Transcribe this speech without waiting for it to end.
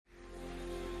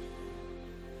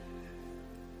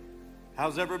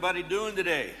How's everybody doing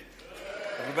today?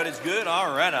 Everybody's good?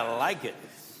 All right, I like it.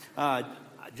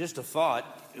 Just a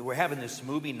thought, we're having this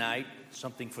movie night,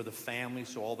 something for the family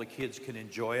so all the kids can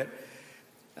enjoy it.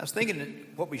 I was thinking that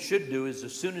what we should do is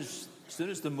as soon as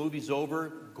the movie's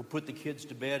over, go put the kids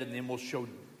to bed, and then we'll show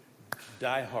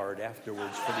Die Hard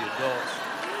afterwards for the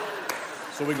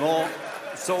adults.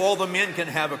 So all the men can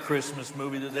have a Christmas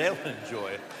movie that they'll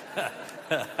enjoy.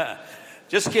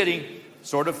 Just kidding,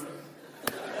 sort of.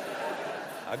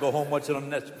 I go home watching on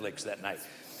Netflix that night.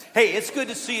 Hey, it's good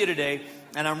to see you today,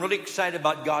 and I'm really excited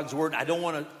about God's Word. I don't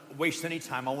want to waste any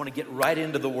time. I want to get right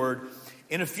into the Word.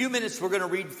 In a few minutes, we're going to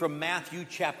read from Matthew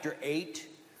chapter 8.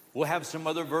 We'll have some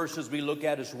other verses we look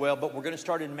at as well, but we're going to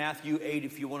start in Matthew 8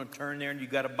 if you want to turn there and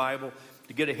you've got a Bible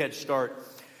to get a head start.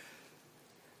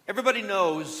 Everybody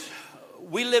knows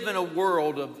we live in a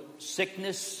world of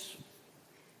sickness,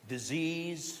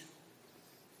 disease,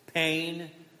 pain,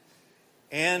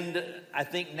 and I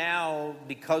think now,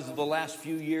 because of the last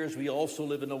few years, we also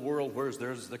live in a world where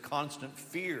there's the constant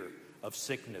fear of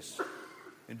sickness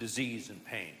and disease and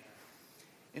pain.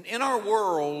 And in our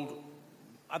world,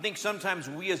 I think sometimes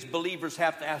we as believers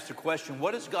have to ask the question,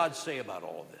 what does God say about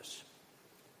all of this?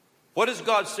 What does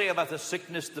God say about the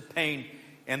sickness, the pain,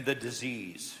 and the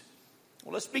disease?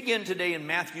 Well, let's begin today in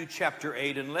Matthew chapter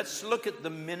 8, and let's look at the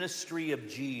ministry of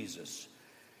Jesus.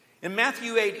 In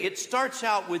Matthew 8, it starts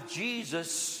out with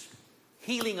Jesus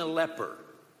healing a leper.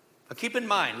 Now keep in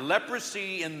mind,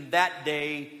 leprosy in that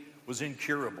day was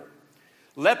incurable.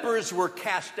 Lepers were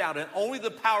cast out, and only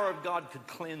the power of God could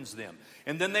cleanse them.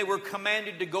 And then they were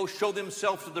commanded to go show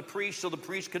themselves to the priest so the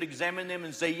priest could examine them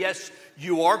and say, yes,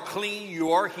 you are clean,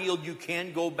 you are healed, you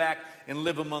can go back and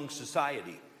live among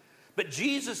society. But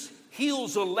Jesus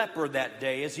heals a leper that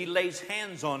day as he lays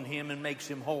hands on him and makes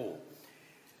him whole.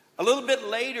 A little bit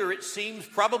later, it seems,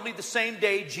 probably the same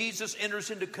day, Jesus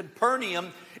enters into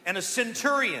Capernaum, and a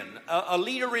centurion, a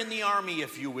leader in the army,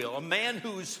 if you will, a man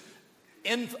who's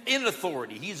in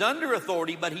authority. He's under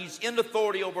authority, but he's in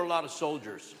authority over a lot of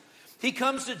soldiers. He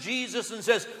comes to Jesus and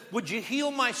says, would you heal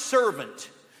my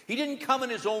servant? He didn't come in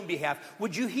his own behalf.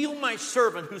 Would you heal my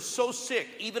servant who's so sick,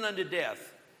 even unto death?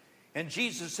 And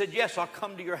Jesus said, yes, I'll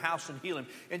come to your house and heal him.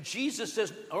 And Jesus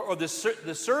says, or the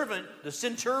servant, the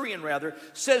centurion rather,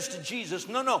 says to Jesus,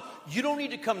 no, you don't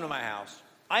need to come to my house.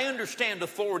 I understand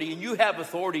authority, and you have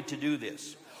authority to do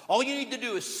this. All you need to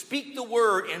do is speak the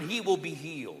word, and he will be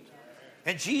healed.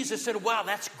 And Jesus said, wow,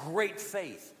 that's great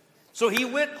faith. So he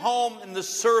went home, and the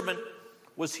servant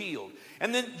was healed.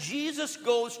 And then Jesus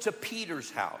goes to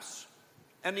Peter's house.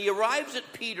 And he arrives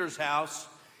at Peter's house,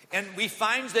 and we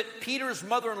find that Peter's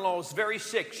mother-in-law is very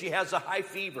sick. She has a high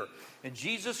fever. And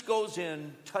Jesus goes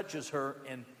in, touches her,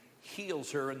 and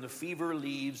heals her, and the fever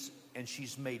leaves, and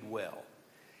she's made well.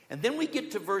 And then we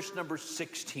get to verse number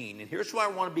 16, and here's where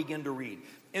I want to begin to read.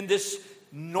 In this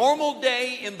normal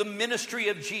day in the ministry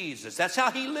of Jesus, that's how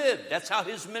he lived. That's how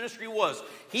his ministry was.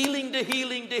 Healing to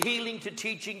healing to healing to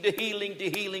teaching to healing to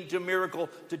healing to miracle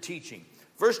to teaching.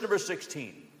 Verse number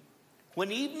 16.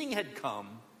 When evening had come,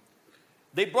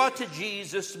 they brought to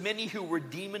Jesus many who were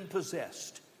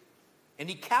demon-possessed, and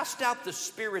he cast out the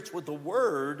spirits with a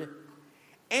word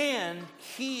and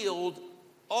healed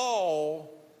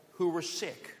all who were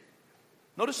sick.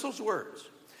 Notice those words.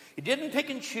 He didn't pick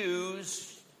and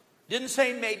choose, didn't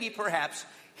say maybe, perhaps.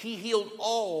 He healed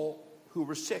all who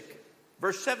were sick.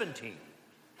 Verse 17,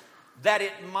 that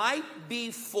it might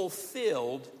be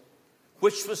fulfilled,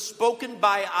 which was spoken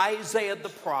by Isaiah the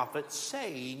prophet,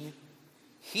 saying,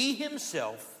 he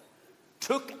himself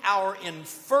took our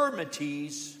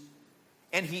infirmities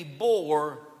and he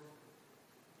bore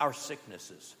our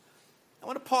sicknesses. I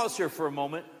want to pause here for a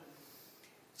moment.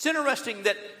 It's interesting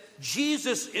that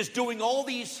Jesus is doing all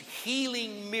these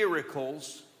healing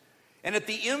miracles, and at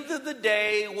the end of the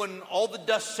day, when all the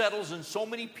dust settles and so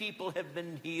many people have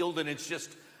been healed, and it's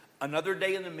just another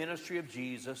day in the ministry of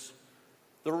Jesus,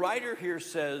 the writer here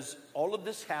says all of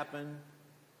this happened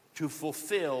to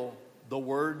fulfill the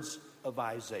words of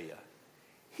Isaiah.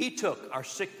 He took our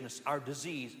sickness, our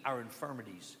disease, our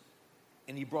infirmities,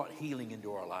 and he brought healing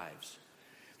into our lives.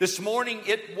 This morning,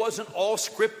 it wasn't all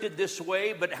scripted this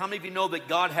way, but how many of you know that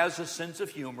God has a sense of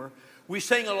humor? We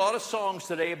sang a lot of songs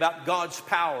today about God's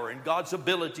power and God's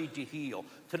ability to heal.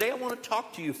 Today, I want to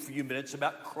talk to you for a few minutes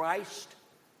about Christ,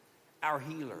 our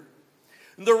healer.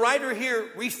 And the writer here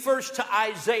refers to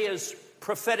Isaiah's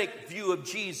prophetic view of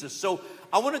Jesus. So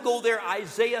I want to go there,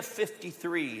 Isaiah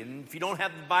 53. And if you don't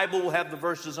have the Bible, we'll have the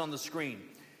verses on the screen.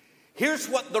 Here's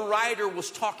what the writer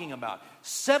was talking about.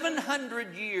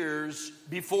 700 years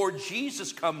before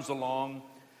Jesus comes along,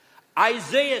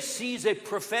 Isaiah sees a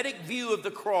prophetic view of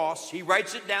the cross. He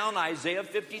writes it down, Isaiah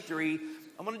 53.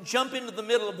 I'm going to jump into the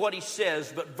middle of what he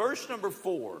says, but verse number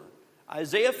 4,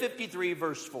 Isaiah 53,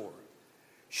 verse 4.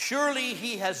 Surely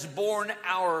he has borne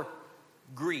our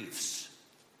griefs.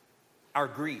 Our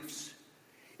griefs.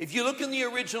 If you look in the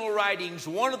original writings,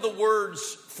 one of the words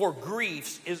for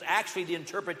griefs is actually, the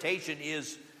interpretation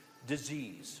is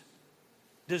disease.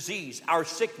 Disease, our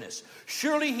sickness.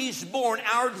 Surely he's borne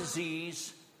our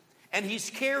disease and he's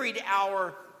carried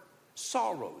our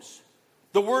sorrows.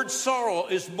 The word sorrow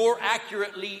is more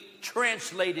accurately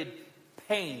translated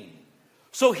pain.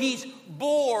 So he's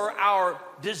bore our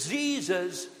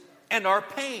diseases and our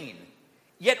pain.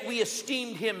 Yet we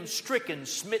esteemed him stricken,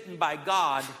 smitten by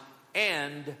God,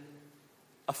 and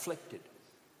afflicted.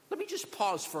 Let me just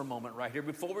pause for a moment right here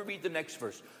before we read the next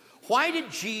verse. Why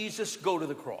did Jesus go to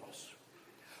the cross?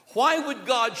 Why would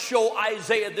God show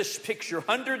Isaiah this picture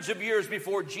hundreds of years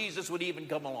before Jesus would even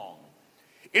come along?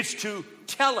 It's to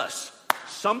tell us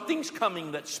something's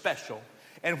coming that's special,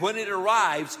 and when it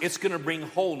arrives, it's going to bring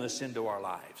wholeness into our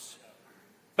lives.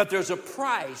 But there's a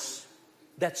price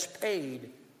that's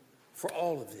paid for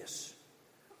all of this.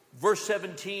 Verse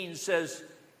 17 says,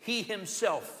 he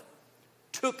himself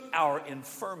took our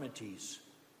infirmities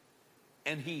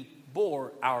and he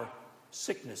bore our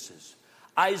sicknesses.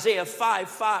 Isaiah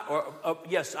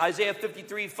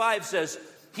 53:5 says,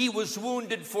 he was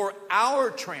wounded for our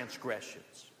transgressions.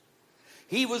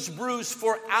 He was bruised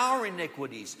for our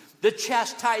iniquities. The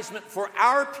chastisement for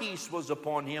our peace was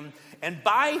upon him. And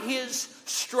by his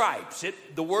stripes,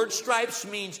 the word stripes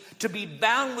means to be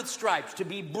bound with stripes, to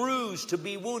be bruised, to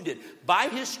be wounded. By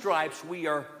his stripes we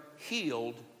are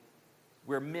healed,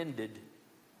 we're mended,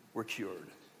 we're cured.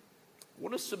 I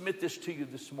want to submit this to you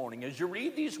this morning. As you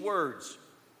read these words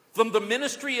from the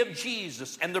ministry of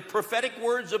Jesus and the prophetic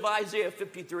words of Isaiah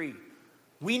 53,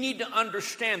 we need to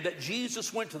understand that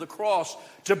Jesus went to the cross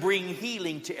to bring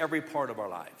healing to every part of our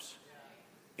lives,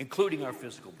 including our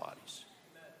physical bodies.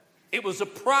 It was a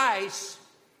price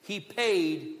he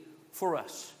paid for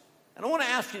us. And I want to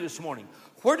ask you this morning,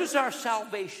 where does our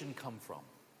salvation come from?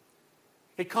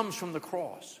 It comes from the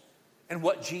cross and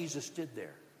what Jesus did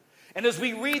there. And as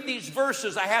we read these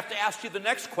verses, I have to ask you the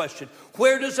next question.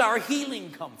 Where does our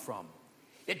healing come from?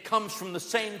 It comes from the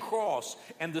same cross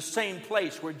and the same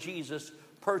place where Jesus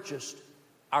purchased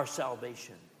our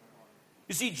salvation.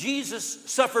 You see, Jesus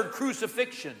suffered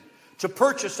crucifixion to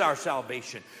purchase our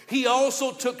salvation. He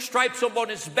also took stripes upon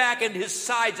his back and his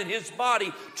sides and his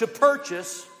body to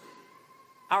purchase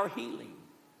our healing.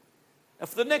 Now,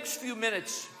 for the next few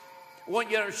minutes, I want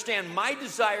you to understand my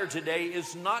desire today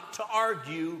is not to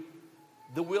argue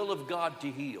the will of God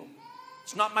to heal.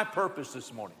 It's not my purpose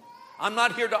this morning. I'm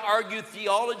not here to argue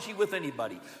theology with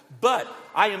anybody, but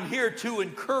I am here to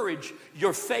encourage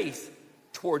your faith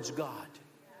towards God.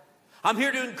 I'm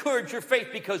here to encourage your faith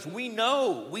because we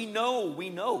know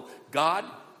God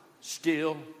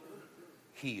still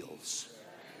heals.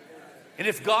 And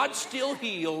if God still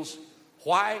heals,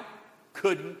 why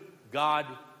couldn't God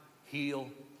heal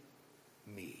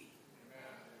me?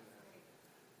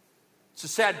 It's a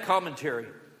sad commentary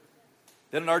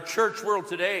that in our church world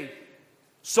today,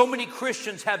 so many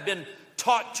Christians have been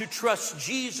taught to trust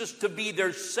Jesus to be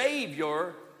their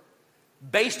Savior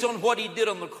based on what he did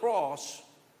on the cross,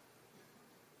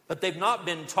 but they've not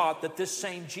been taught that this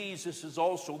same Jesus is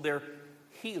also their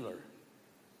healer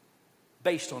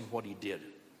based on what he did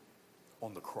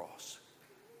on the cross.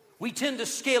 We tend to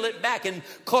scale it back and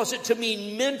cause it to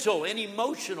mean mental and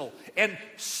emotional and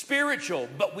spiritual,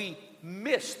 but we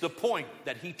miss the point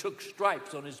that he took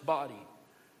stripes on his body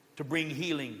to bring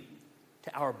healing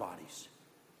to our bodies.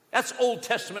 That's Old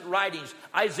Testament writings,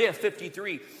 Isaiah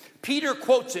 53. Peter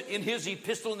quotes it in his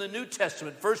epistle in the New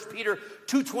Testament, 1 Peter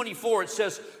 2:24. It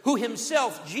says, who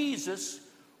himself, Jesus,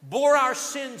 bore our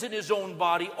sins in his own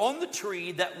body on the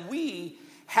tree, that we,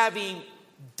 having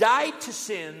died to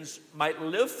sins, might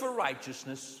live for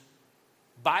righteousness,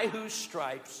 by whose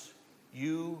stripes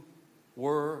you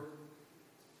were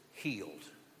healed,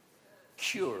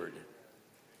 cured,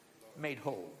 made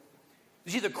whole.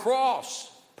 You see, the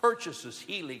cross purchases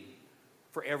healing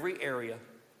for every area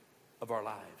of our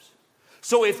lives.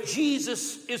 So if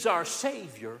Jesus is our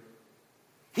Savior,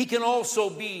 he can also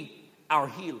be our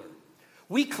healer.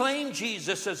 We claim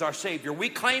Jesus as our Savior. We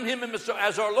claim him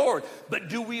as our Lord. But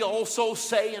do we also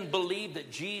say and believe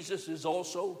that Jesus is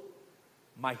also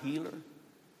my healer?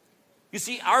 You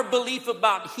see, our belief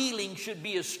about healing should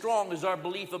be as strong as our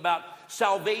belief about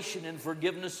salvation and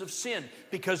forgiveness of sin,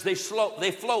 because they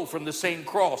flow from the same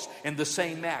cross and the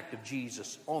same act of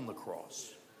Jesus on the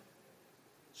cross.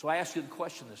 So I ask you the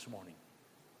question this morning.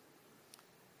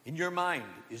 In your mind,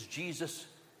 is Jesus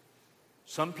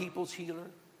some people's healer?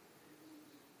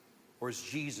 Or is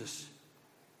Jesus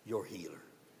your healer?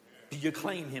 Do you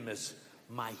claim him as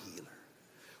my healer?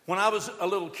 When I was a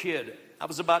little kid, I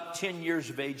was about 10 years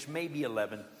of age, maybe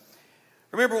 11. I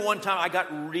remember one time I got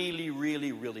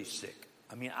really sick.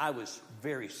 I mean, I was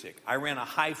very sick. I ran a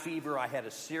high fever. I had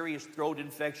a serious throat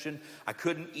infection. I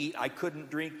couldn't eat. I couldn't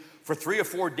drink. For 3 or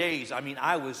 4 days, I mean,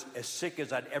 I was as sick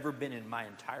as I'd ever been in my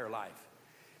entire life.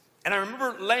 And I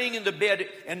remember laying in the bed,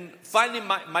 and finally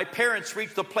my parents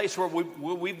reached the place where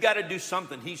we've got to do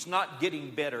something. He's not getting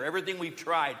better. Everything we've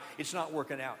tried, it's not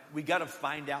working out. We got to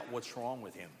find out what's wrong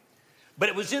with him. But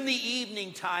it was in the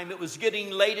evening time. It was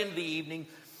getting late in the evening.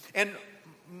 And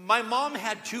my mom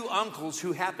had 2 uncles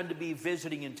who happened to be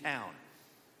visiting in town.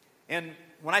 And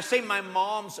when I say my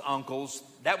mom's uncles,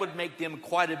 that would make them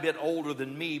quite a bit older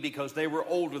than me because they were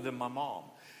older than my mom.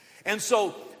 And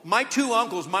so my 2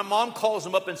 uncles, my mom calls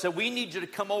them up and said, we need you to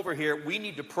come over here. We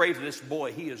need to pray for this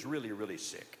boy. He is really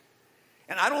sick.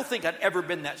 And I don't think I'd ever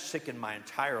been that sick in my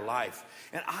entire life.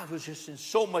 And I was just in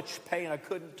so much pain. I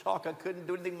couldn't talk. I couldn't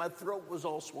do anything. My throat was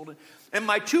all swollen. And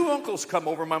my 2 uncles come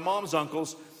over, my mom's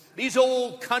uncles. These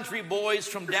old country boys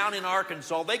from down in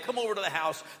Arkansas, they come over to the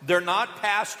house. They're not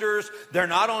pastors. They're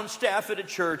not on staff at a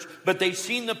church, but they've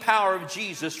seen the power of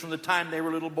Jesus from the time they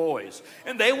were little boys.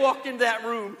 And they walked into that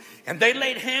room, and they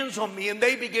laid hands on me, and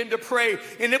they began to pray.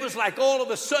 And it was like all of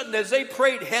a sudden, as they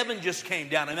prayed, heaven just came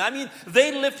down. And I mean,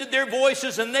 they lifted their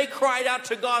voices, and they cried out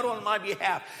to God on my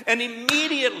behalf. And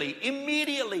immediately,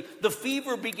 the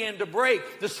fever began to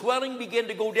break. The swelling began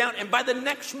to go down. And by the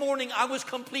next morning, I was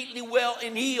completely well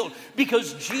and healed.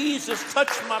 Because Jesus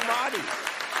touched my body.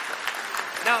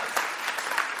 Now,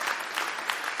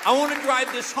 I want to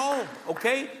drive this home,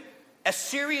 okay? As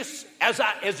serious as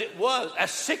it was,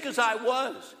 as sick as I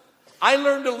was, I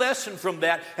learned a lesson from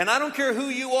that. And I don't care who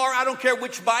you are. I don't care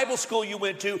which Bible school you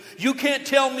went to. You can't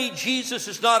tell me Jesus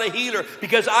is not a healer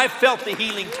because I felt the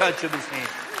healing touch of his hand.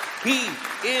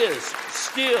 He is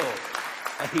still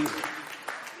a healer.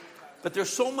 But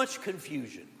there's so much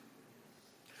confusion.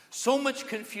 So much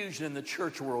confusion in the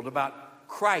church world about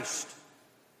Christ,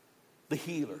 the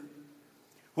healer.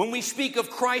 When we speak of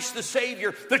Christ, the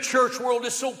Savior, the church world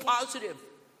is so positive.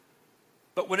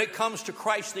 But when it comes to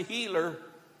Christ, the healer,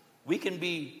 we can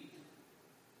be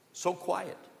so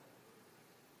quiet,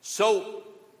 so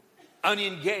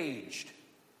unengaged,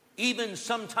 even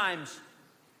sometimes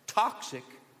toxic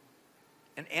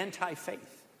and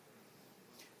anti-faith.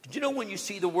 Did you know when you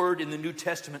see the word in the New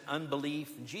Testament,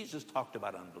 unbelief? And Jesus talked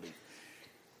about unbelief.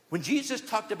 When Jesus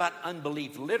talked about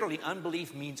unbelief, literally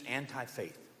unbelief means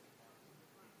anti-faith.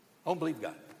 I don't believe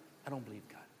God. I don't believe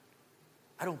God.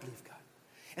 I don't believe God.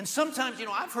 And sometimes,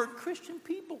 I've heard Christian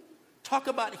people talk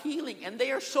about healing, and they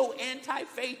are so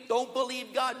anti-faith. Don't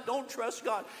believe God. Don't trust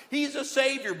God. He's a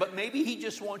Savior, but maybe he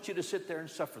just wants you to sit there and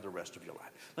suffer the rest of your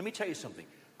life. Let me tell you something.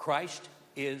 Christ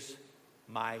is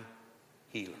my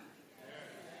healer.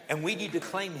 And we need to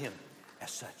claim him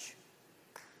as such.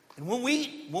 And when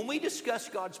we discuss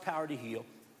God's power to heal,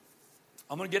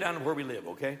 I'm going to get down to where we live,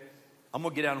 okay? I'm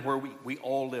going to get down to where we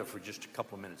all live for just a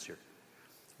couple of minutes here.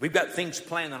 We've got things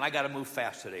planned, and I got to move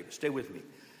fast today, but stay with me.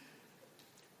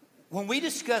 When we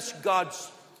discuss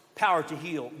God's power to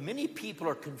heal, many people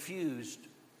are confused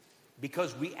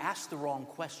because we ask the wrong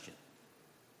question.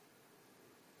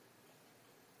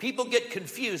 People get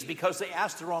confused because they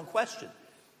ask the wrong question.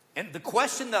 And the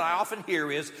question that I often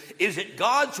hear is it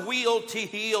God's will to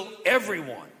heal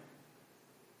everyone?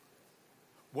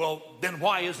 Well, then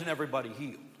why isn't everybody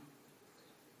healed?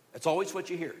 That's always what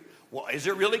you hear. Well, is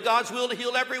it really God's will to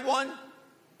heal everyone?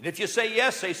 And if you say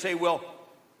yes, they say, well,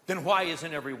 then why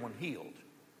isn't everyone healed?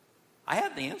 I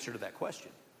have the answer to that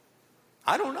question.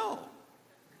 I don't know.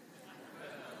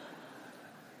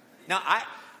 Now,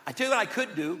 I tell you what I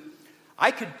could do.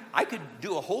 I could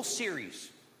do a whole series,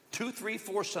 2, 3,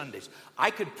 4 Sundays.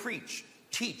 I could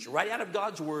teach right out of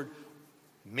God's word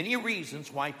many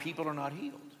reasons why people are not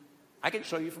healed. I can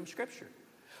show you from Scripture.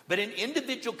 But in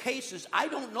individual cases, I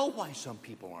don't know why some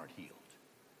people aren't healed.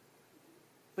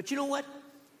 But you know what?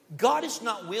 God is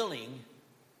not willing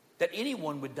that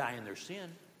anyone would die in their sin.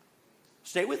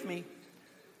 Stay with me.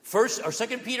 2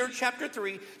 Peter chapter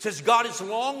 3 says, God is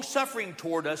long-suffering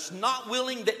toward us, not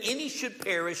willing that any should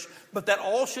perish, but that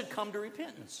all should come to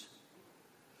repentance.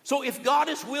 So if God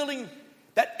is willing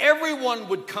that everyone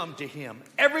would come to him,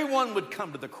 everyone would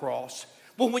come to the cross,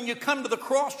 well, when you come to the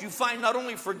cross, you find not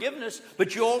only forgiveness,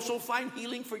 but you also find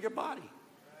healing for your body.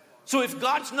 So if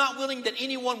God's not willing that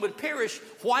anyone would perish,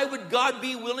 why would God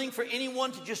be willing for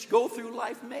anyone to just go through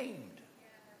life maimed?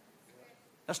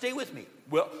 Now stay with me.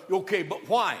 Well, okay, but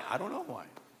why? I don't know why.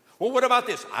 Well, what about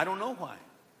this? I don't know why.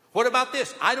 What about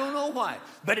this? I don't know why.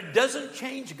 But it doesn't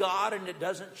change God, and it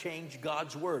doesn't change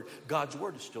God's word. God's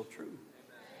word is still true.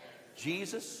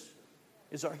 Jesus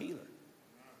is our healer.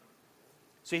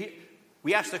 See,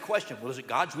 we ask the question, well, is it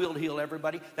God's will to heal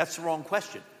everybody? That's the wrong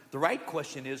question. The right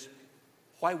question is,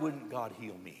 why wouldn't God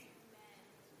heal me?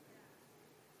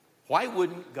 Why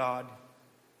wouldn't God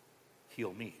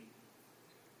heal me?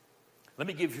 Let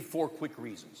me give you 4 quick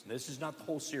reasons. This is not the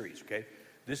whole series, okay?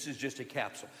 This is just a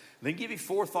capsule. Let me give you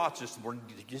 4 thoughts this morning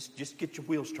to just get your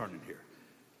wheels turning here.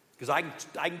 Because I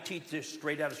can teach this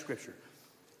straight out of Scripture.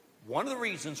 One of the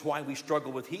reasons why we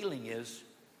struggle with healing is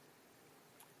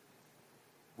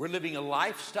we're living a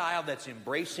lifestyle that's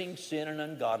embracing sin and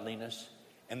ungodliness,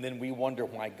 and then we wonder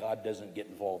why God doesn't get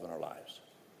involved in our lives.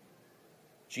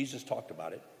 Jesus talked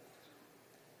about it.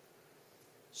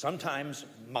 Sometimes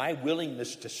my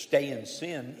willingness to stay in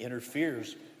sin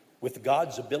interferes with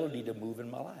God's ability to move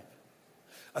in my life.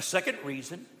 A second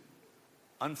reason,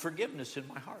 unforgiveness in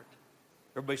my heart.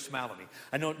 Everybody smile at me.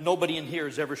 I know nobody in here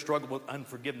has ever struggled with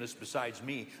unforgiveness besides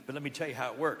me, but let me tell you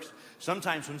how it works.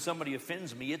 Sometimes when somebody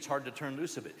offends me, it's hard to turn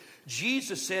loose of it.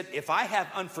 Jesus said, if I have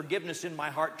unforgiveness in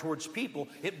my heart towards people,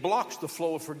 it blocks the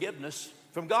flow of forgiveness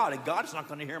from God, and God's not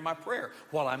going to hear my prayer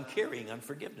while I'm carrying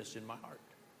unforgiveness in my heart.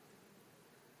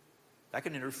 That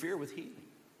can interfere with healing.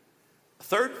 A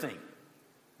third thing,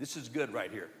 this is good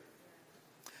right here.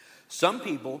 Some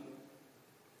people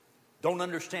don't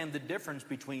understand the difference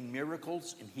between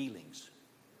miracles and healings.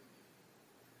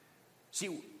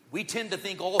 See, we tend to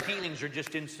think all healings are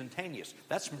just instantaneous.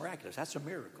 That's miraculous. That's a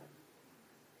miracle.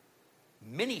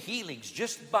 Many healings,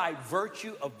 just by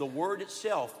virtue of the word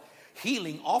itself,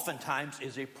 healing oftentimes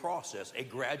is a process, a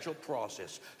gradual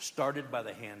process started by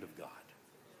the hand of God.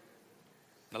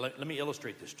 Now, let me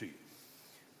illustrate this to you.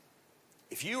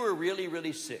 If you were really,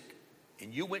 really sick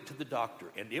and you went to the doctor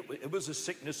and it was a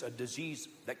sickness, a disease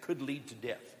that could lead to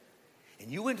death, and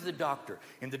you went to the doctor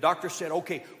and the doctor said,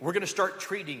 okay, we're going to start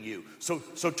treating you. So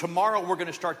tomorrow we're going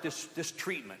to start this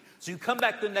treatment. So you come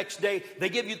back the next day, they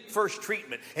give you the first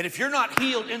treatment. And if you're not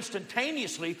healed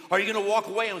instantaneously, are you going to walk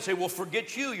away and say, well,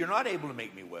 forget you, you're not able to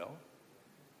make me well?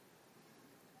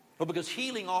 Well, because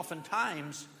healing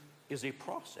oftentimes is a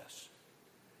process.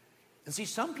 And see,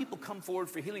 some people come forward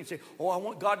for healing and say, oh, I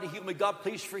want God to heal me. God,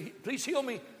 please heal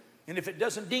me. And if it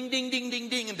doesn't ding, ding, ding, ding,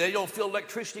 ding, and they don't feel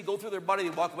electricity go through their body,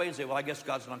 they walk away and say, well, I guess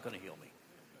God's not going to heal me.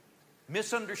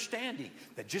 Misunderstanding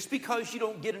that just because you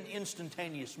don't get an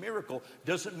instantaneous miracle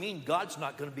doesn't mean God's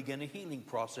not going to begin a healing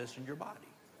process in your body.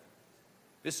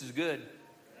 This is good.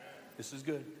 This is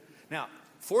good. Now,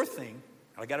 fourth thing,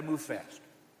 I got to move fast.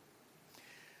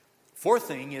 Fourth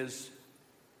thing is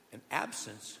an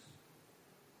absence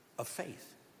of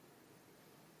faith.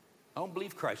 I don't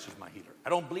believe Christ is my healer. I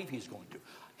don't believe he's going to.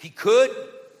 He could,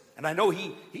 and I know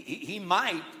he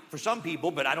might for some people,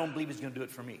 but I don't believe he's going to do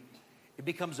it for me. It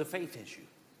becomes a faith issue.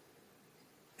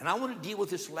 And I want to deal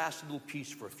with this last little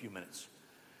piece for a few minutes.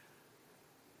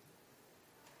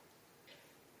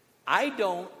 I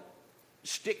don't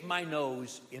stick my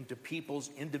nose into people's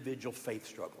individual faith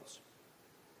struggles.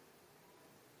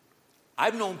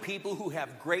 I've known people who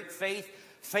have great faith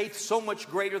so much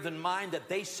greater than mine that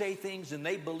they say things and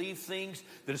they believe things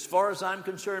that as far as I'm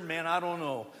concerned, man, I don't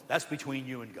know. That's between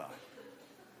you and God.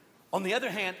 On the other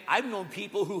hand, I've known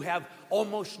people who have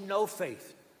almost no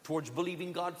faith towards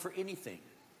believing God for anything.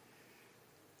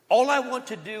 All I want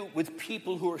to do with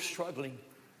people who are struggling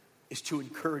is to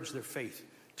encourage their faith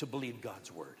to believe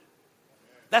God's word.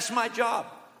 That's my job.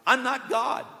 I'm not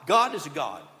God. God is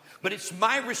God. But it's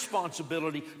my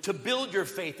responsibility to build your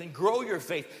faith and grow your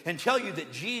faith and tell you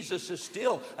that Jesus is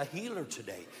still a healer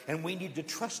today. And we need to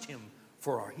trust him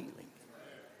for our healing.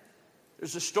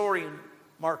 There's a story in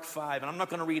Mark 5, and I'm not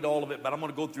going to read all of it, but I'm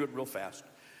going to go through it real fast.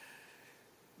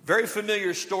 Very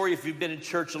familiar story if you've been in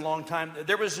church a long time.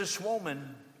 There was this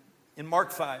woman in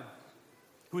Mark 5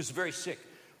 who was very sick.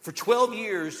 For 12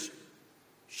 years,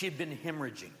 she had been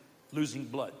hemorrhaging, losing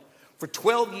blood. For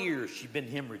 12 years, she'd been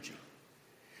hemorrhaging.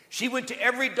 She went to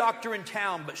every doctor in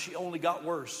town, but she only got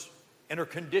worse, and her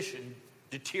condition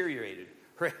deteriorated.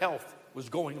 Her health was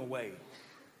going away.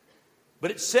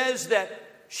 But it says that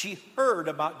she heard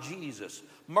about Jesus.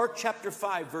 Mark chapter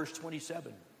 5, verse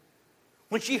 27.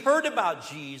 When she heard about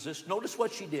Jesus, notice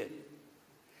what she did.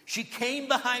 She came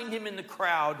behind him in the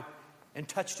crowd and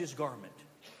touched his garment.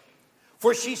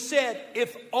 For she said,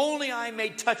 if only I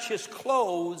may touch his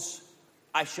clothes,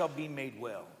 I shall be made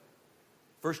well.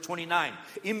 Verse 29,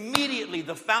 immediately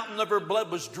the fountain of her blood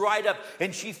was dried up,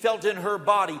 and she felt in her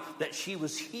body that she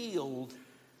was healed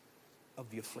of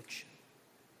the affliction.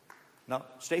 Now,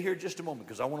 stay here just a moment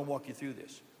because I want to walk you through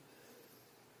this.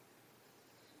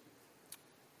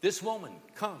 This woman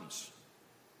comes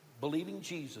believing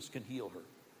Jesus can heal her.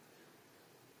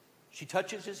 She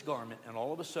touches his garment, and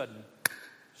all of a sudden,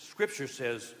 Scripture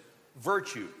says,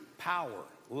 virtue, power,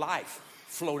 life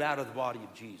flowed out of the body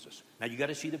of Jesus. Now you got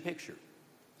to see the picture.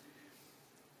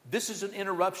 This is an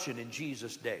interruption in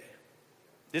Jesus' day.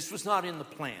 This was not in the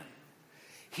plan.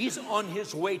 He's on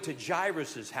his way to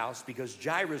Jairus' house because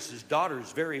Jairus' daughter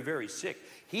is very, very sick.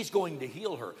 He's going to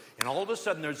heal her. And all of a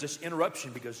sudden there's this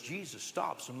interruption because Jesus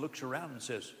stops and looks around and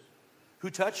says, who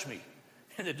touched me?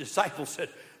 And the disciples said,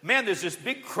 man, there's this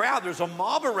big crowd. There's a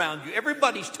mob around you.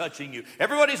 Everybody's touching you.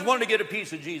 Everybody's wanting to get a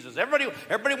piece of Jesus.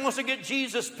 Everybody wants to get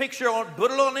Jesus' picture on,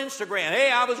 put it on Instagram.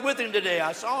 Hey, I was with him today.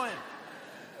 I saw him.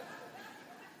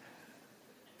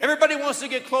 Everybody wants to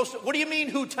get close. What do you mean,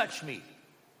 who touched me?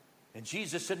 And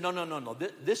Jesus said, no.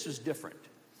 This is different.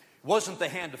 It wasn't the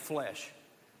hand of flesh.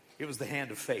 It was the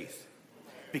hand of faith.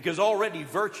 Because already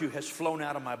virtue has flown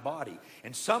out of my body.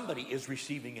 And somebody is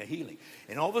receiving a healing.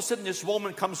 And all of a sudden this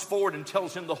woman comes forward and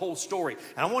tells him the whole story.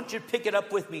 And I want you to pick it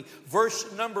up with me.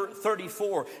 Verse number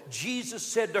 34. Jesus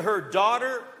said to her,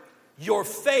 daughter, your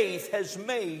faith has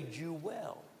made you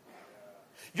well.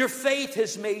 Your faith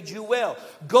has made you well.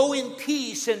 Go in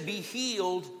peace and be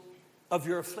healed of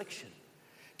your affliction.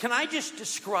 Can I just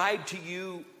describe to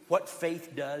you what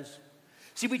faith does?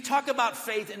 See, we talk about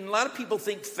faith, and a lot of people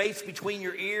think faith's between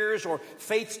your ears or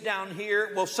faith's down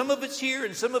here. Well, some of it's here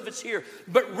and some of it's here.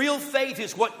 But real faith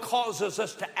is what causes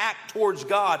us to act towards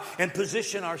God and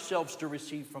position ourselves to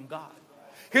receive from God.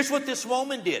 Here's what this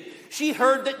woman did. She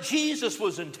heard that Jesus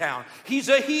was in town. He's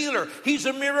a healer. He's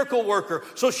a miracle worker.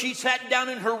 So she sat down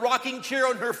in her rocking chair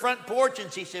on her front porch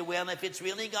and she said, well, if it's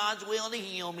really God's will to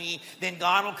heal me, then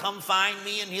God will come find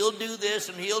me and he'll do this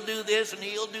and he'll do this and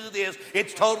he'll do this.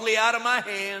 It's totally out of my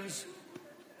hands.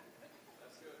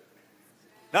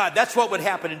 Now, that's what would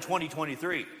happen in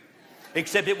 2023.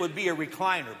 Except it would be a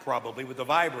recliner probably with a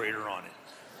vibrator on it.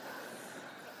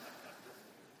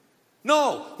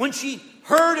 No, when she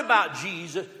heard about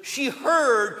Jesus, she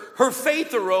heard, her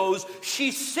faith arose. She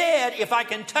said, if I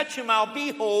can touch him, I'll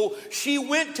be whole. She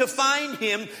went to find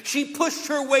him. She pushed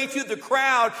her way through the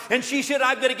crowd, and she said,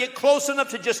 I've got to get close enough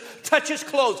to just touch his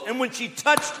clothes. And when she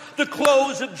touched the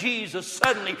clothes of Jesus,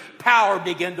 suddenly power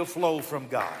began to flow from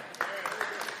God.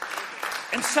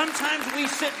 And sometimes we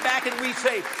sit back and we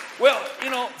say, well,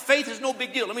 faith is no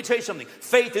big deal. Let me tell you something.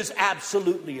 Faith is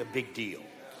absolutely a big deal.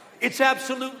 It's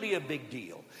absolutely a big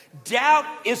deal. Doubt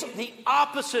is the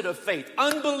opposite of faith.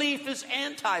 Unbelief is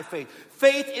anti-faith.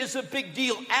 Faith is a big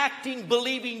deal. Acting,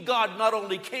 believing God not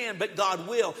only can, but God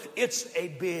will. It's a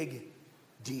big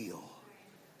deal.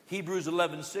 Hebrews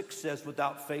 11:6 says,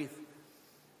 without faith,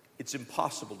 it's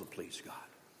impossible to please God.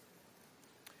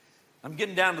 I'm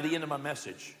getting down to the end of my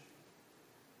message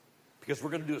because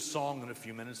we're going to do a song in a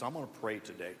few minutes. I'm going to pray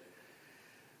today.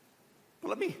 But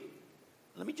let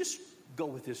me just go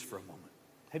with this for a moment.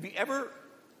 Have you ever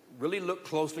really looked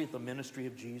closely at the ministry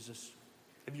of Jesus?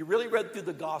 Have you really read through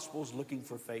the Gospels looking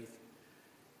for faith?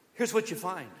 Here's what you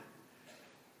find.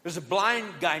 There's a blind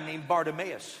guy named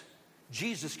Bartimaeus.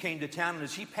 Jesus came to town, and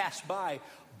as he passed by,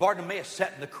 Bartimaeus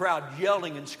sat in the crowd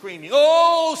yelling and screaming,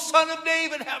 oh, Son of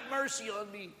David, have mercy on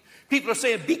me. People are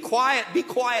saying, be quiet, be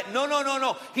quiet.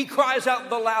 No. He cries out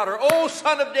the louder, oh,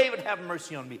 Son of David, have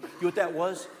mercy on me. You know what that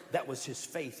was? That was his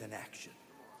faith in action.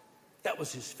 That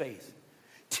was his faith.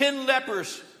 10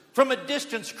 lepers from a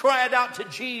distance cried out to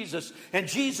Jesus, and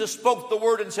Jesus spoke the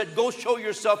word and said, go show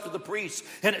yourself to the priests.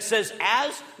 And it says,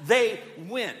 as they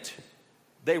went,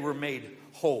 they were made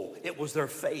whole. It was their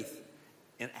faith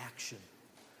in action.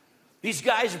 These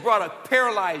guys brought a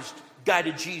paralyzed guy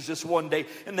to Jesus one day,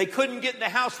 and they couldn't get in the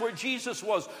house where Jesus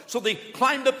was. So they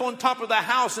climbed up on top of the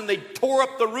house, and they tore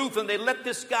up the roof, and they let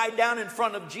this guy down in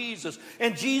front of Jesus.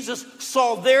 And Jesus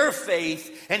saw their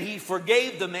faith, and he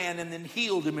forgave the man and then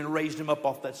healed him and raised him up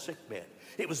off that sick bed.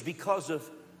 It was because of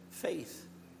faith.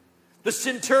 The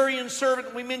centurion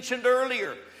servant we mentioned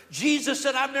earlier, Jesus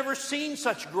said, I've never seen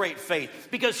such great faith,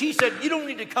 because he said, you don't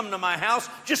need to come to my house.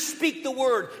 Just speak the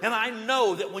word. And I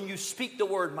know that when you speak the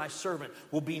word, my servant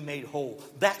will be made whole.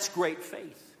 That's great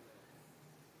faith.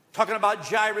 Talking about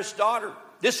Jairus' daughter.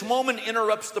 This woman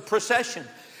interrupts the procession.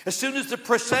 As soon as the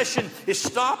procession is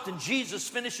stopped and Jesus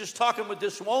finishes talking with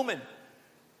this woman,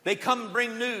 they come and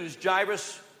bring news.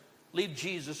 Jairus, leave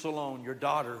Jesus alone. Your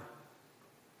daughter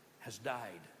has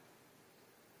died.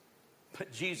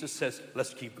 But Jesus says,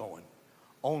 let's keep going.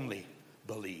 Only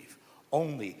believe.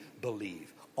 Only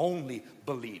believe. Only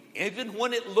believe. Even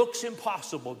when it looks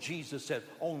impossible, Jesus said,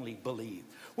 only believe.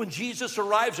 When Jesus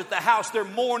arrives at the house, they're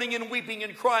mourning and weeping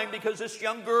and crying because this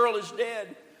young girl is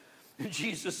dead. And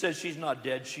Jesus says she's not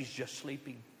dead, she's just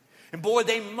sleeping. And boy,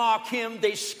 they mock him,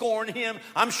 they scorn him.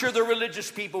 I'm sure the religious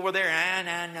people were there. On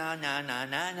and on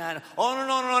and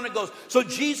on it goes. So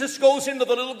Jesus goes into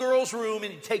the little girl's room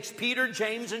and he takes Peter,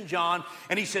 James, and John,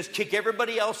 and he says, kick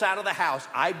everybody else out of the house.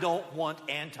 I don't want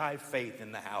anti-faith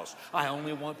in the house. I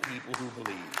only want people who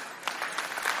believe.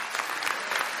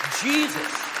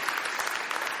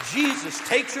 Jesus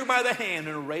takes her by the hand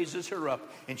and raises her up,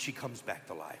 and she comes back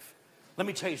to life. Let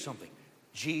me tell you something.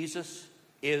 Jesus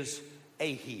is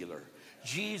a healer.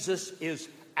 Jesus is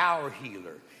our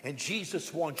healer. And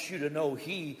Jesus wants you to know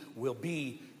he will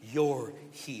be your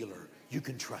healer. You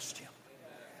can trust him.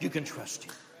 You can trust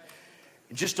him.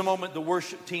 In just a moment, the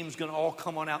worship team's going to all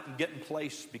come on out and get in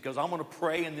place, because I'm going to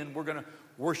pray and then we're going to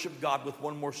worship God with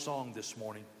one more song this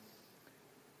morning.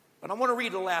 But I want to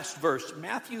read the last verse,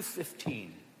 Matthew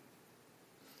 15.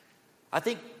 I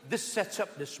think this sets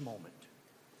up this moment.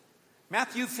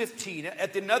 Matthew 15,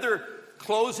 at another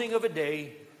closing of a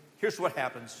day, here's what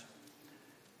happens.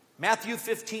 Matthew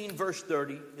 15, verse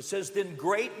 30, it says, then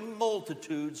great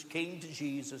multitudes came to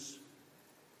Jesus,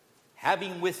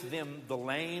 having with them the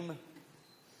lame,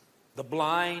 the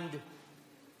blind,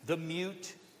 the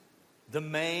mute, the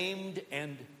maimed,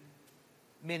 and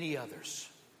many others.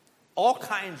 All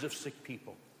kinds of sick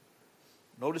people.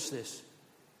 Notice this.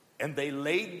 And they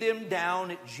laid them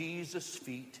down at Jesus'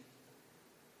 feet,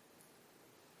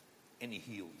 and he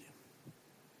healed them.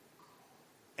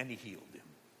 And he healed them.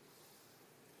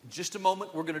 In just a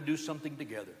moment, we're going to do something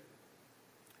together.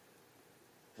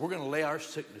 We're going to lay our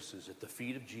sicknesses at the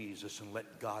feet of Jesus and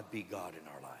let God be God in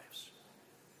our lives.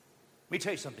 Let me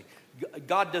tell you something.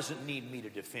 God doesn't need me to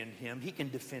defend him. He can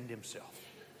defend himself.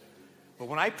 But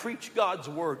when I preach God's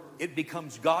word, it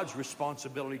becomes God's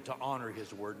responsibility to honor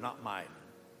his word, not mine.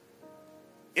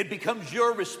 It becomes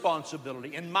your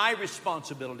responsibility and my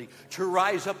responsibility to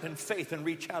rise up in faith and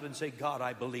reach out and say, God,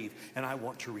 I believe, and I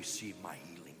want to receive my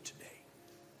healing today.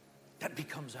 That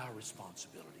becomes our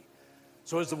responsibility.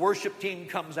 So as the worship team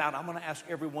comes out, I'm going to ask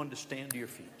everyone to stand to your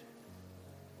feet.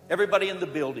 Everybody in the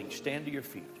building, stand to your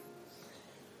feet.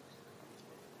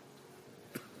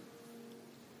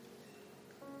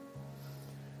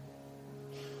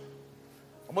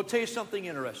 I'm going to tell you something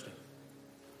interesting.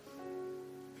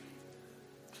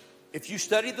 If you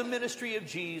study the ministry of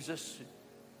Jesus,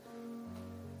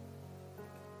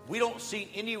 we don't see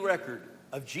any record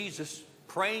of Jesus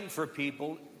praying for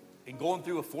people and going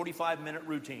through a 45-minute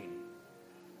routine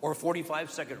or a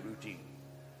 45-second routine.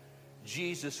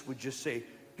 Jesus would just say,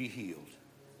 be healed,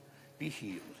 be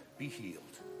healed, be healed.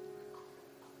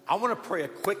 I want to pray a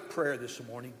quick prayer this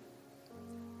morning.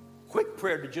 Quick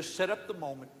prayer to just set up the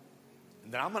moment.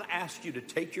 And then I'm going to ask you to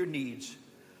take your needs,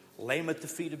 lay them at the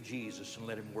feet of Jesus, and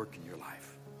let him work in your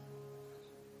life.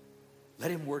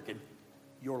 Let him work in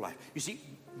your life. You see,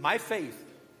 my faith,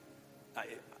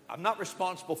 I'm not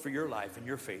responsible for your life and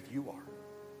your faith. You are.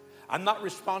 I'm not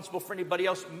responsible for anybody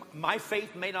else. My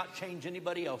faith may not change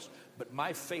anybody else, but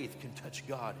my faith can touch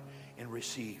God and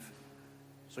receive.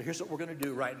 So here's what we're going to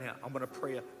do right now. I'm going to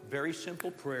pray a very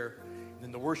simple prayer. And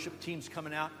then the worship team's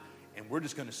coming out, and we're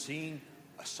just going to sing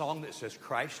a song that says,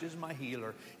 Christ is my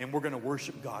healer, and we're going to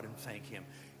worship God and thank him.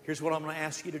 Here's what I'm going to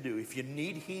ask you to do. If you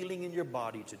need healing in your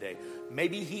body today,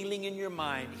 maybe healing in your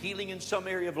mind, healing in some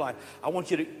area of life, I want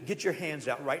you to get your hands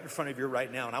out right in front of you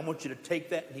right now, and I want you to take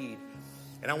that need,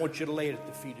 and I want you to lay it at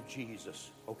the feet of Jesus,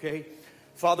 okay?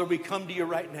 Father, we come to you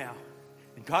right now,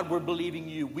 and God, we're believing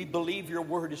you. We believe your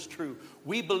word is true.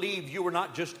 We believe you are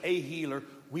not just a healer.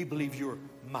 We believe you're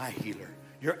my healer.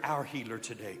 You're our healer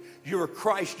today. You're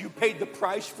Christ. You paid the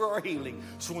price for our healing.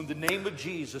 So in the name of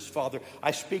Jesus, Father,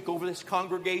 I speak over this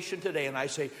congregation today and I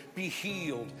say, be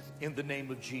healed in the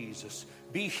name of Jesus.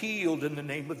 Be healed in the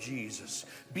name of Jesus.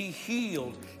 Be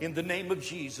healed in the name of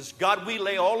Jesus. God, we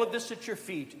lay all of this at your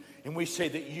feet and we say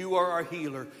that you are our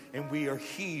healer and we are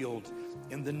healed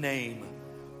in the name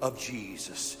of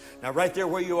Jesus. Now right there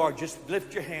where you are, just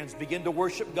lift your hands, begin to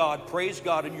worship God, praise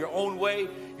God in your own way,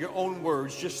 your own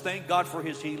words. Just thank God for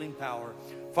his healing power.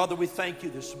 Father, we thank you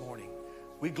this morning.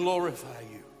 We glorify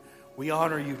you. We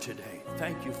honor you today.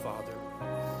 Thank you, Father.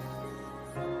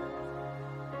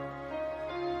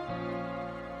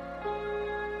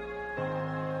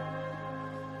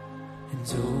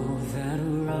 And oh, that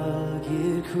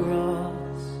rugged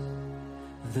cross,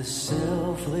 the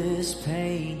selfless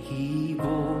pain he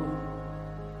bore.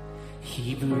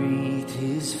 He breathed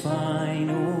his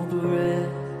final breath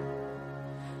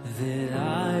that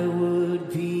I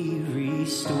would be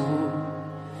restored.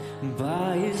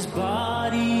 By his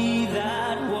body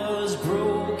that was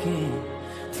broken,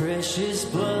 precious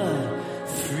blood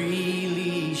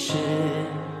freely shed,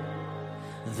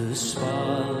 the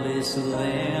spotless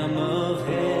Lamb of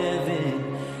heaven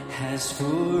has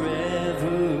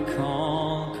forever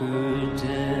conquered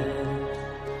death.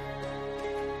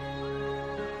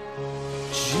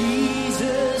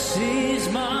 Jesus is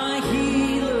my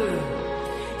healer.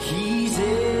 He's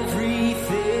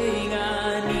everything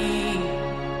I need.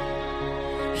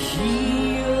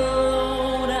 He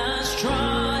alone has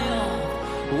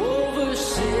triumphed over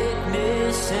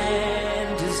sickness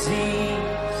and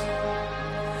disease.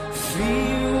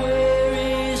 Fear, where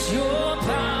is your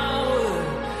power?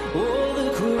 Oh,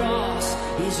 the cross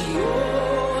is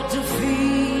your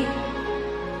defeat.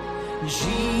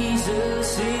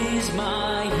 Jesus is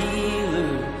my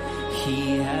healer.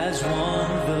 He has won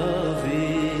the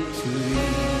victory.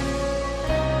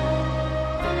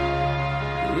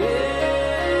 Yeah.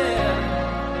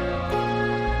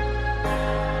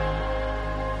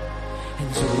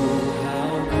 And oh,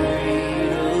 how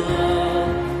great a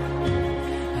love.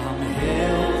 I'm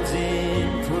held in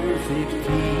perfect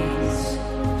peace.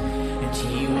 And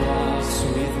he walks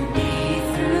with me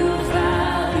through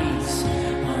valleys,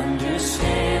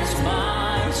 understands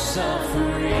my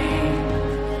suffering.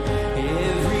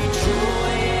 Every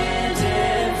joy and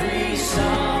every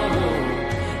sorrow,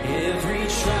 every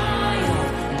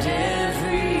triumph and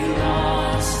every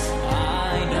loss,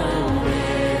 I know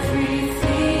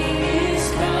everything is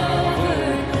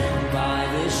covered by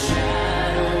the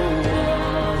shadow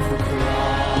of the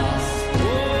cross.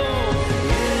 Oh,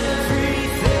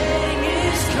 everything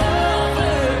is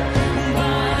covered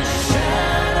by the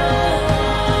shadow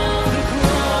of the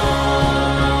cross.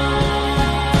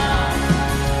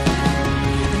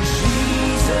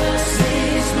 Jesus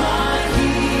is my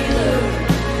healer,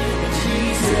 and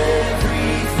he's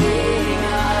everything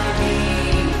I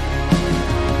need.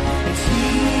 And he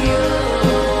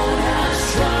alone has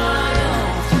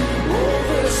triumphed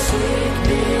over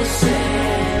sickness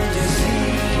and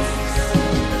disease.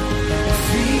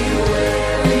 Fear,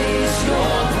 where is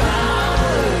your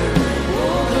power?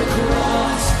 Oh, the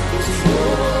cross is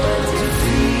your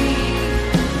defeat.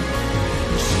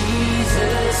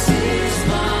 Jesus is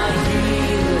my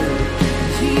healer.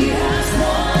 He has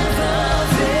won the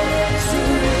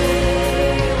victory.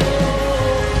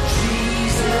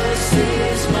 Jesus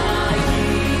is my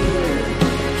healer.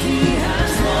 He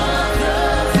has won the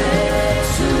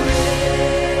victory.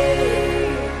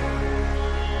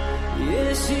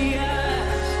 Yes, he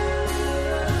has.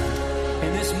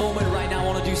 In this moment right now, I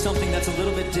want to do something that's a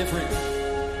little bit different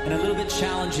and a little bit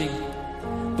challenging.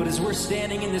 But as we're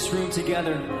standing in this room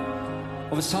together,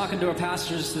 I was talking to our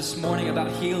pastors this morning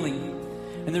about healing.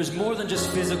 And there's more than just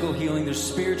physical healing. There's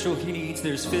spiritual needs.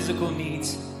 There's physical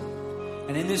needs.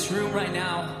 And in this room right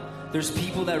now, there's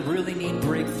people that really need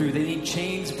breakthrough. They need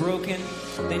chains broken.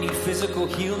 They need physical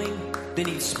healing. They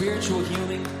need spiritual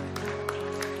healing.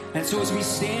 And so as we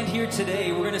stand here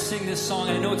today, we're going to sing this song.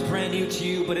 And I know it's brand new to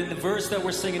you, but in the verse that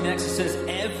we're singing next, it says,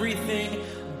 everything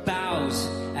bows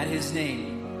at his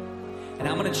name. And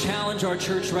I'm going to challenge our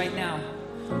church right now.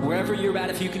 Wherever you're at,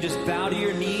 if you can just bow to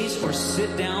your knees or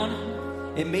sit down.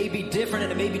 It may be different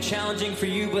and it may be challenging for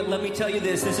you, but let me tell you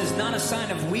this. This is not a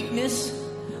sign of weakness,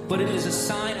 but it is a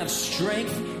sign of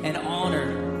strength and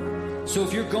honor. So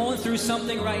if you're going through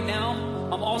something right now,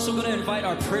 I'm also going to invite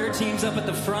our prayer teams up at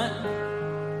the front.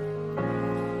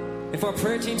 If our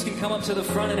prayer teams can come up to the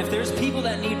front, and if there's people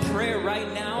that need prayer right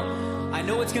now, I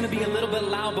know it's going to be a little bit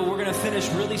loud, but we're going to finish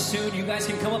really soon. You guys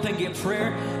can come up and get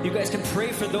prayer. You guys can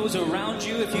pray for those around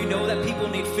you. If you know that people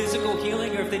need physical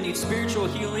healing or if they need spiritual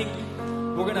healing,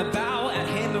 we're going to bow at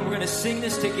him and we're going to sing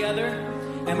this together.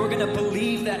 And we're going to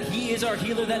believe that he is our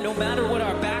healer, that no matter what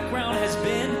our background has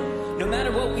been, no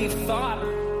matter what we've thought,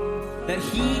 that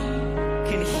he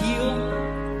can heal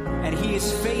and he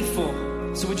is faithful.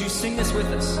 So would you sing this with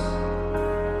us?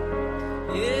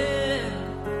 Yeah.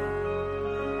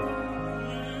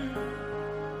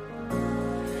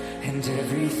 And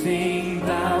everything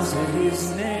bows at his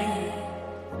name.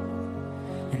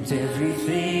 And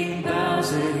everything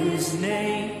bows at his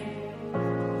name.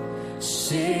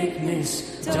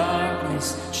 Sickness,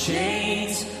 darkness,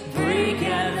 chains break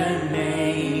at the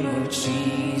name of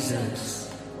Jesus.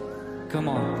 Come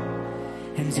on.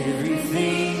 And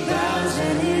everything bows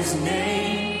at his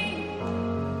name.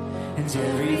 And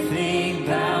everything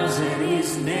bows at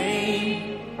his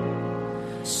name.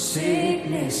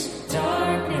 Sickness,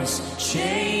 darkness,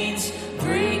 chains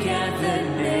break at the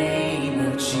name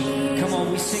of Jesus. Come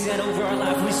on, we sing that over our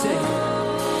life. We sing.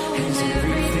 And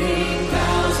everything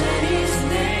bows at his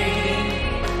name.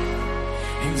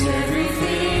 And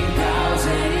everything bows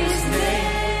at his name.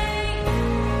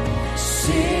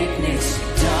 Sickness,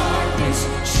 darkness,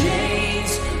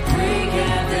 chains break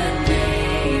at the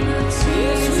name of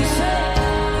Jesus.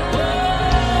 Oh,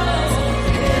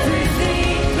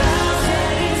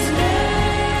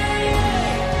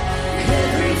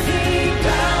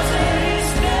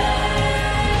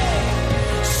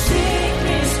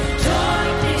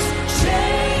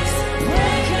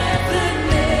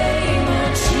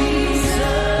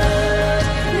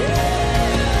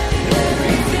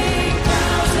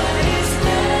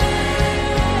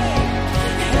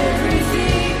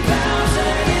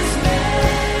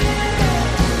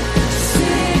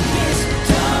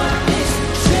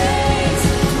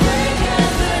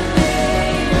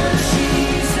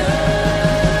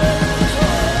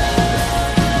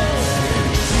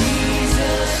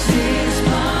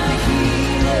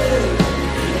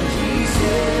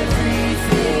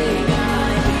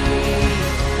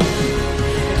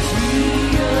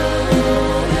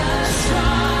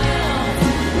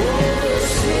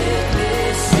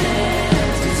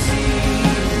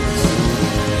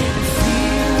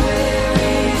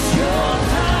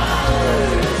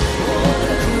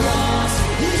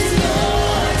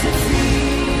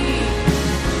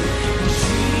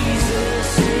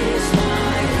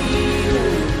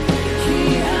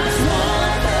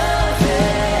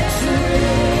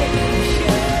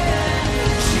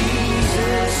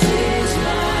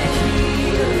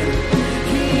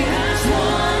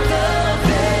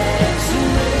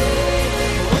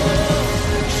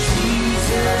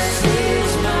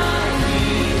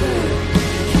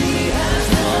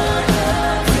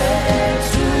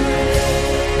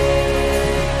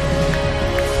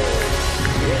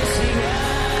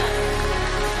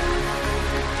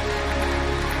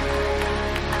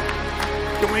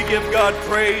 God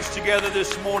praise together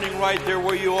this morning right there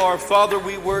where you are. Father,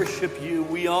 we worship you.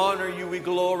 We honor you. We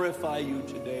glorify you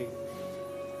today.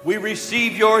 We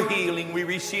receive your healing. We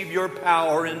receive your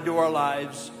power into our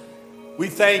lives. We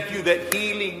thank you that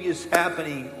healing is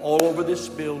happening all over this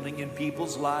building in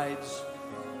people's lives.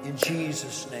 In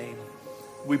Jesus' name,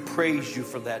 we praise you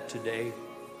for that today.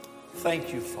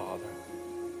 Thank you, Father.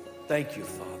 Thank you,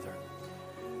 Father.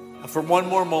 Now, for one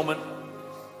more moment,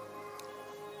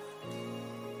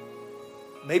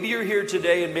 maybe you're here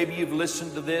today and maybe you've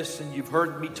listened to this and you've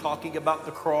heard me talking about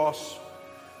the cross.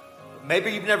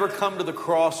 Maybe you've never come to the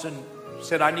cross and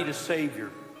said, I need a Savior.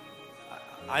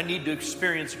 I need to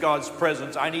experience God's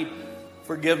presence. I need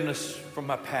forgiveness from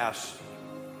my past.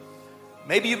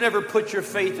 Maybe you've never put your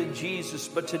faith in Jesus,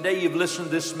 but today you've listened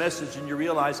to this message and you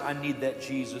realize, I need that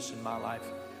Jesus in my life.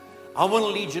 I want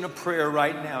to lead you in a prayer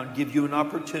right now and give you an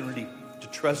opportunity to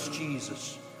trust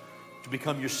Jesus, to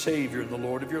become your Savior and the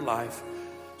Lord of your life.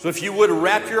 So if you would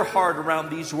wrap your heart around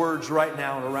these words right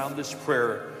now and around this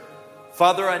prayer.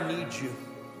 Father, I need you.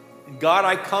 And God,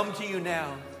 I come to you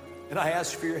now and I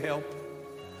ask for your help.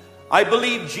 I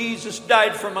believe Jesus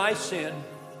died for my sin.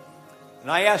 And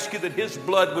I ask you that his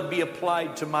blood would be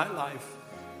applied to my life.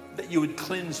 That you would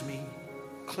cleanse me.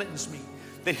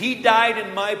 That he died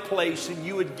in my place and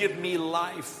you would give me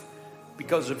life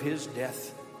because of his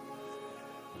death.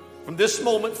 From this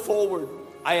moment forward,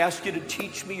 I ask you to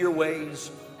teach me your ways.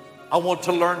 I want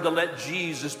to learn to let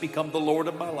Jesus become the Lord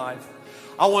of my life.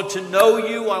 I want to know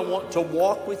you. I want to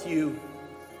walk with you.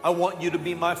 I want you to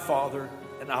be my Father,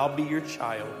 and I'll be your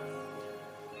child.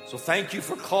 So thank you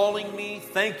for calling me.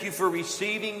 Thank you for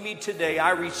receiving me today. I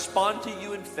respond to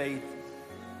you in faith,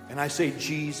 and I say,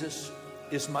 Jesus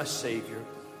is my Savior.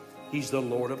 He's the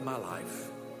Lord of my life.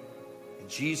 In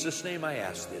Jesus' name I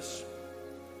ask this.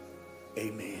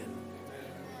 Amen.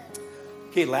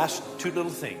 Okay, last two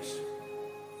little things.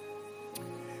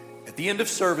 At the end of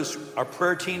service, our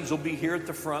prayer teams will be here at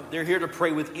the front. They're here to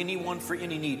pray with anyone for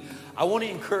any need. I want to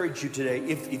encourage you today,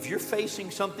 if you're facing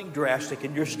something drastic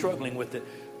and you're struggling with it,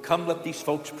 come let these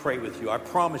folks pray with you. I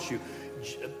promise you.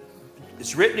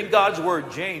 It's written in God's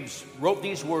Word. James wrote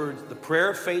these words, the prayer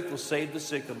of faith will save the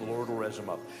sick and the Lord will raise them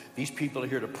up. These people are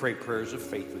here to pray prayers of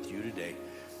faith with you today.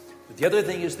 But the other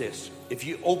thing is this. If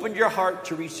you opened your heart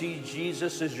to receive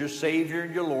Jesus as your Savior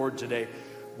and your Lord today,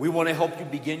 we want to help you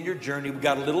begin your journey. We've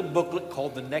got a little booklet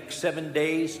called The Next 7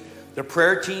 Days. The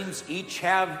prayer teams each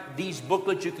have these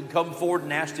booklets. You can come forward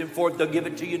and ask them for it. They'll give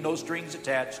it to you, no strings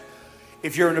attached.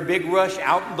 If you're in a big rush,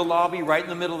 out in the lobby, right in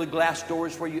the middle of the glass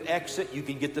doors where you exit, you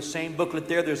can get the same booklet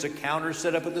there. There's a counter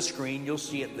set up at the screen. You'll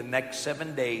see it. The Next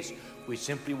 7 Days. We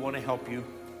simply want to help you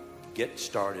get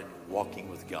started walking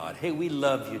with God. Hey, we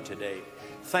love you today.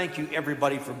 Thank you,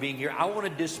 everybody, for being here. I want to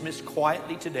dismiss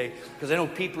quietly today because I know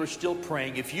people are still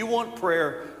praying. If you want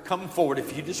prayer, come forward.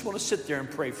 If you just want to sit there and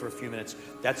pray for a few minutes,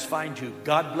 that's fine too.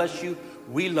 God bless you.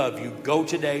 We love you. Go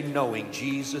today knowing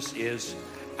Jesus is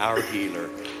our healer.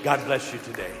 God bless you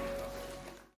today.